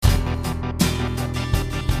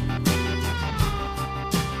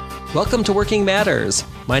Welcome to Working Matters.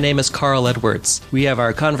 My name is Carl Edwards. We have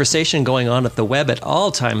our conversation going on at the web at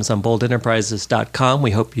all times on boldenterprises.com.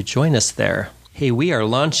 We hope you join us there. Hey, we are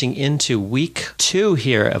launching into week 2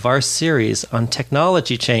 here of our series on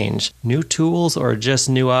technology change, new tools or just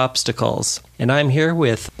new obstacles. And I'm here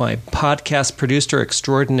with my podcast producer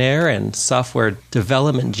extraordinaire and software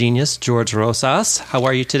development genius, George Rosas. How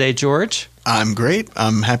are you today, George? I'm great.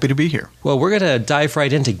 I'm happy to be here. Well, we're going to dive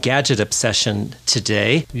right into gadget obsession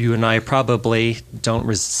today. You and I probably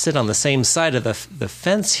don't sit on the same side of the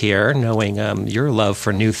fence here, knowing your love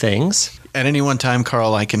for new things. At any one time,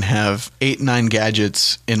 Carl, I can have 8-9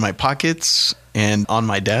 gadgets in my pockets and on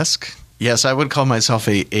my desk. Yes, I would call myself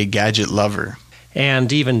a gadget lover.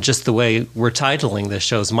 And even just the way we're titling this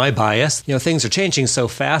shows my bias. You know, things are changing so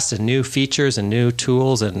fast, and new features and new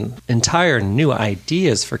tools and entire new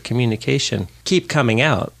ideas for communication keep coming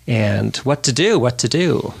out. And what to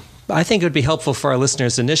do. I think it would be helpful for our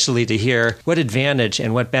listeners initially to hear what advantage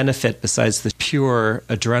and what benefit, besides the pure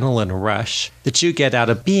adrenaline rush, that you get out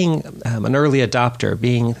of being an early adopter,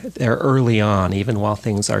 being there early on, even while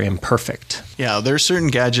things are imperfect. Yeah, there are certain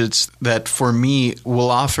gadgets that, for me,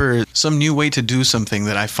 will offer some new way to do something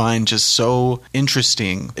that I find just so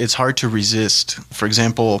interesting. It's hard to resist. For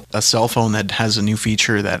example, a cell phone that has a new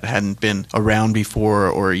feature that hadn't been around before,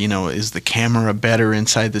 or, is the camera better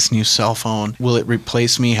inside this new cell phone? Will it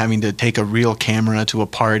replace me having to take a real camera to a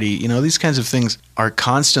party? These kinds of things are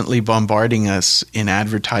constantly bombarding us in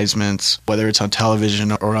advertisements, whether it's on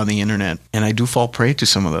television or on the internet. And I do fall prey to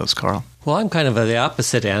some of those, Carl. Well, I'm kind of at the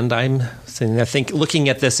opposite end. I think looking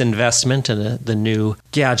at this investment in the new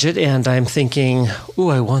gadget, and I'm thinking,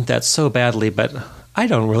 I want that so badly, but I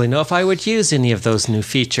don't really know if I would use any of those new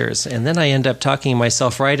features. And then I end up talking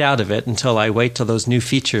myself right out of it until I wait till those new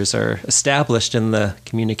features are established in the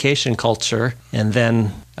communication culture, and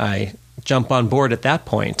then I jump on board at that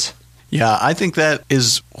point. Yeah, I think that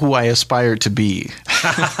is who I aspire to be.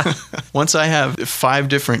 Once I have 5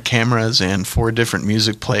 different cameras and 4 different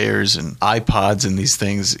music players and iPods and these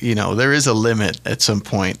things, there is a limit at some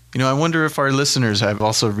point. I wonder if our listeners have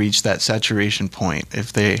also reached that saturation point,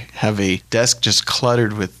 if they have a desk just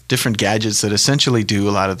cluttered with different gadgets that essentially do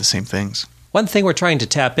a lot of the same things. One thing we're trying to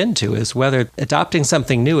tap into is whether adopting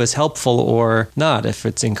something new is helpful or not, if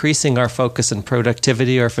it's increasing our focus and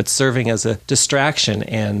productivity or if it's serving as a distraction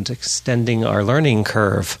and extending our learning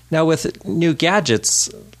curve. Now, with new gadgets,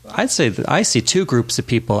 I'd say that I see 2 groups of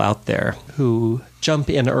people out there who jump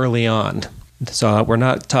in early on. So we're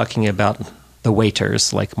not talking about the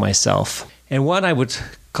waiters like myself. And one I would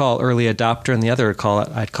call early adopter, and the other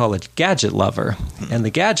I'd call it gadget lover. And the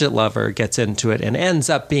gadget lover gets into it and ends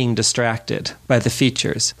up being distracted by the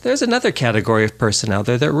features. There's another category of person out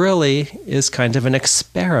there that really is kind of an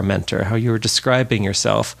experimenter, how you were describing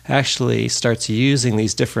yourself, actually starts using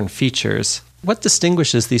these different features. What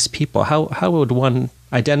distinguishes these people? How would one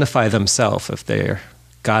identify themselves if they're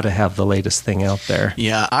got to have the latest thing out there?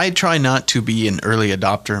 Yeah, I try not to be an early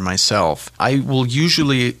adopter myself. I will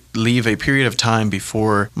usually leave a period of time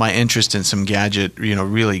before my interest in some gadget,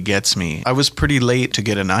 really gets me. I was pretty late to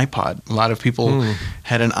get an iPod. A lot of people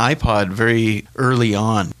had an iPod very early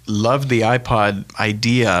on. Loved the iPod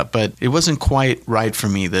idea, but it wasn't quite right for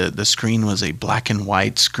me. The screen was a black and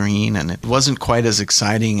white screen, and it wasn't quite as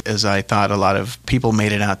exciting as I thought a lot of people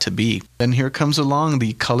made it out to be. Then here comes along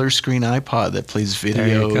the color screen iPod that plays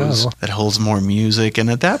videos, that holds more music, and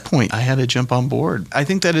at that point, I had to jump on board. I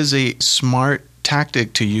think that is a smart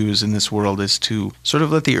tactic to use in this world, is to sort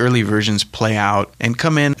of let the early versions play out and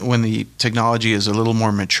come in when the technology is a little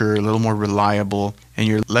more mature, a little more reliable, and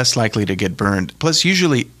you're less likely to get burned. Plus,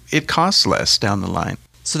 usually it costs less down the line.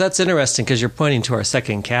 So that's interesting, because you're pointing to our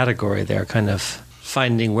second category there, kind of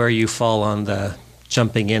finding where you fall on the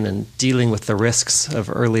jumping in and dealing with the risks of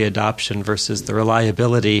early adoption versus the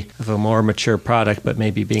reliability of a more mature product, but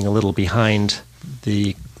maybe being a little behind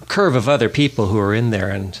the curve of other people who are in there.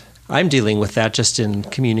 And I'm dealing with that just in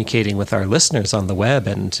communicating with our listeners on the web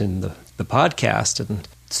and in the podcast. And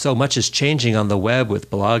so much is changing on the web with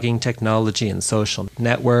blogging technology and social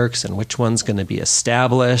networks and which one's going to be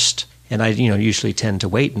established. And I usually tend to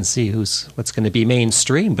wait and see what's going to be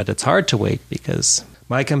mainstream, but it's hard to wait because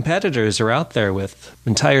my competitors are out there with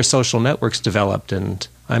entire social networks developed, and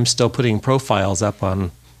I'm still putting profiles up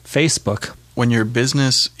on Facebook. When your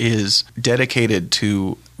business is dedicated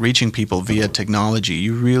to reaching people via technology,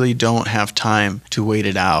 you really don't have time to wait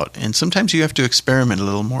it out. And sometimes you have to experiment a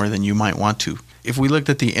little more than you might want to. If we looked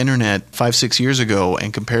at the internet 5-6 years ago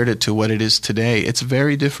and compared it to what it is today, it's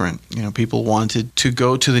very different. People wanted to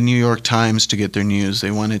go to the New York Times to get their news. They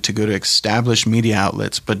wanted to go to established media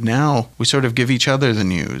outlets. But now we sort of give each other the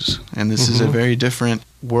news. And this is a very different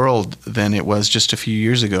world than it was just a few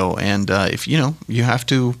years ago. And if you have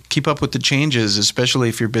to keep up with the changes, especially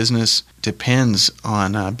if your business depends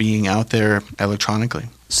on being out there electronically.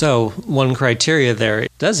 So one criteria there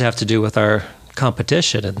does have to do with our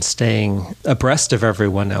competition and staying abreast of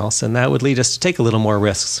everyone else. And that would lead us to take a little more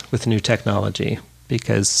risks with new technology,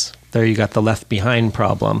 because there you got the left behind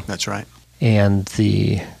problem. That's right. And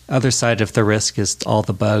the other side of the risk is all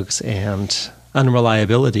the bugs and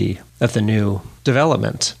unreliability of the new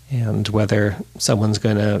development, and whether someone's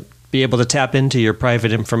going to be able to tap into your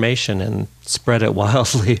private information and spread it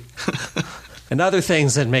wildly. And other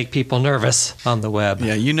things that make people nervous on the web.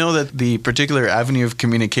 Yeah, you know that the particular avenue of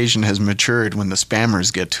communication has matured when the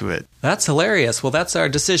spammers get to it. That's hilarious. Well, that's our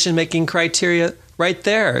decision-making criteria right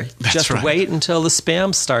there. That's Just right. Wait until the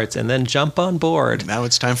spam starts and then jump on board. Now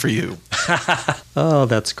it's time for you. Oh,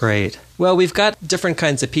 that's great. Well, we've got different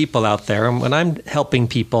kinds of people out there. And when I'm helping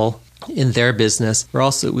people in their business,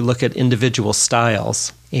 we look at individual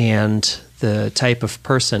styles and the type of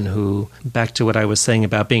person who, back to what I was saying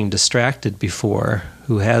about being distracted before,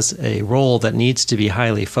 who has a role that needs to be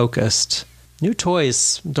highly focused. New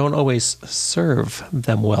toys don't always serve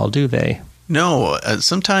them well, do they? No,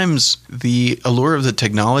 sometimes the allure of the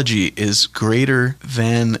technology is greater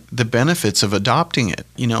than the benefits of adopting it.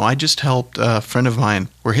 I just helped a friend of mine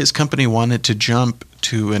where his company wanted to jump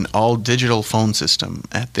to an all-digital phone system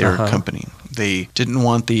at their company. They didn't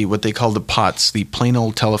want what they call the POTS, the plain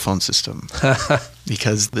old telephone system,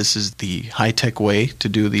 because this is the high-tech way to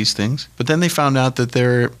do these things. But then they found out that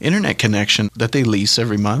their internet connection that they lease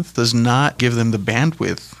every month does not give them the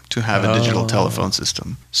bandwidth to have a digital telephone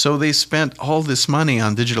system. So they spent all this money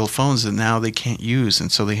on digital phones that now they can't use,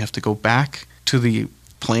 and so they have to go back to the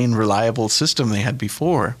plain reliable system they had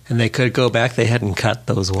before. And they could go back. They hadn't cut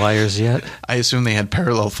those wires yet. I assume they had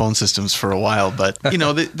parallel phone systems for a while, but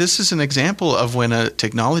this is an example of when a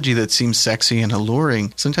technology that seems sexy and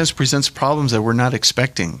alluring sometimes presents problems that we're not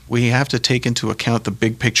expecting. We have to take into account the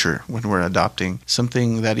big picture when we're adopting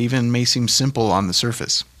something that even may seem simple on the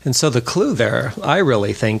surface. And so the clue there, I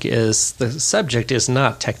really think, is the subject is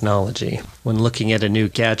not technology. When looking at a new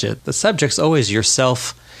gadget, the subject's always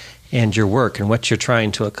yourself and your work and what you're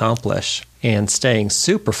trying to accomplish, and staying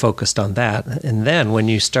super focused on that. And then when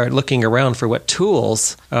you start looking around for what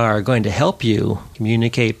tools are going to help you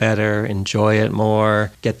communicate better, enjoy it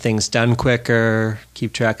more, get things done quicker,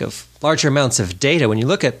 keep track of larger amounts of data, when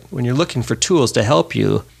you're looking for tools to help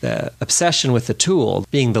you, the obsession with the tool,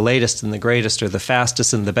 being the latest and the greatest or the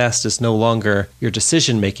fastest and the best, is no longer your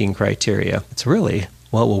decision-making criteria. It's really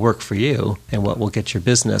what will work for you and what will get your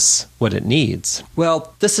business what it needs.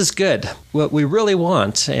 Well, this is good. What we really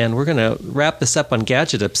want, and we're going to wrap this up on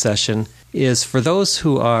Gadget Obsession, is for those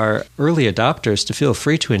who are early adopters to feel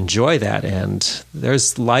free to enjoy that. And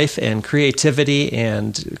there's life and creativity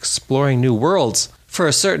and exploring new worlds for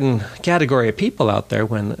a certain category of people out there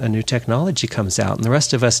when a new technology comes out. And the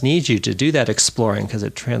rest of us need you to do that exploring because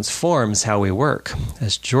it transforms how we work,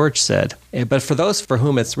 as George said. But for those for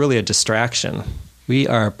whom it's really a distraction, we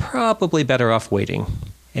are probably better off waiting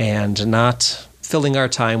and not filling our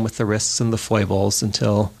time with the risks and the foibles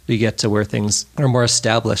until we get to where things are more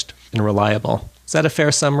established and reliable. Is that a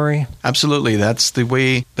fair summary? Absolutely. That's the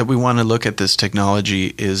way that we want to look at this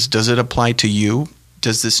technology is, does it apply to you?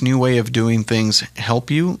 Does this new way of doing things help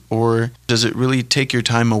you? Or does it really take your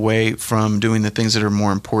time away from doing the things that are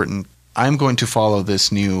more important? I'm going to follow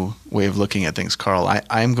this new way of looking at things, Carl.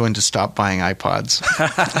 I'm going to stop buying iPods.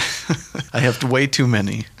 I have way too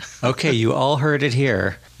many. Okay, you all heard it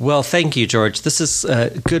here. Well, thank you, George. This is a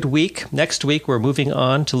good week. Next week, we're moving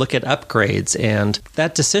on to look at upgrades and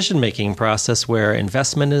that decision-making process where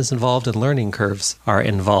investment is involved and learning curves are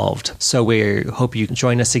involved. So we hope you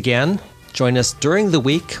join us again. Join us during the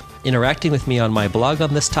week, interacting with me on my blog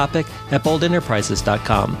on this topic at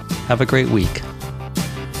boldenterprises.com. Have a great week.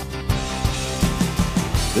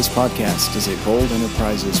 This podcast is a Bold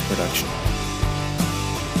Enterprises production.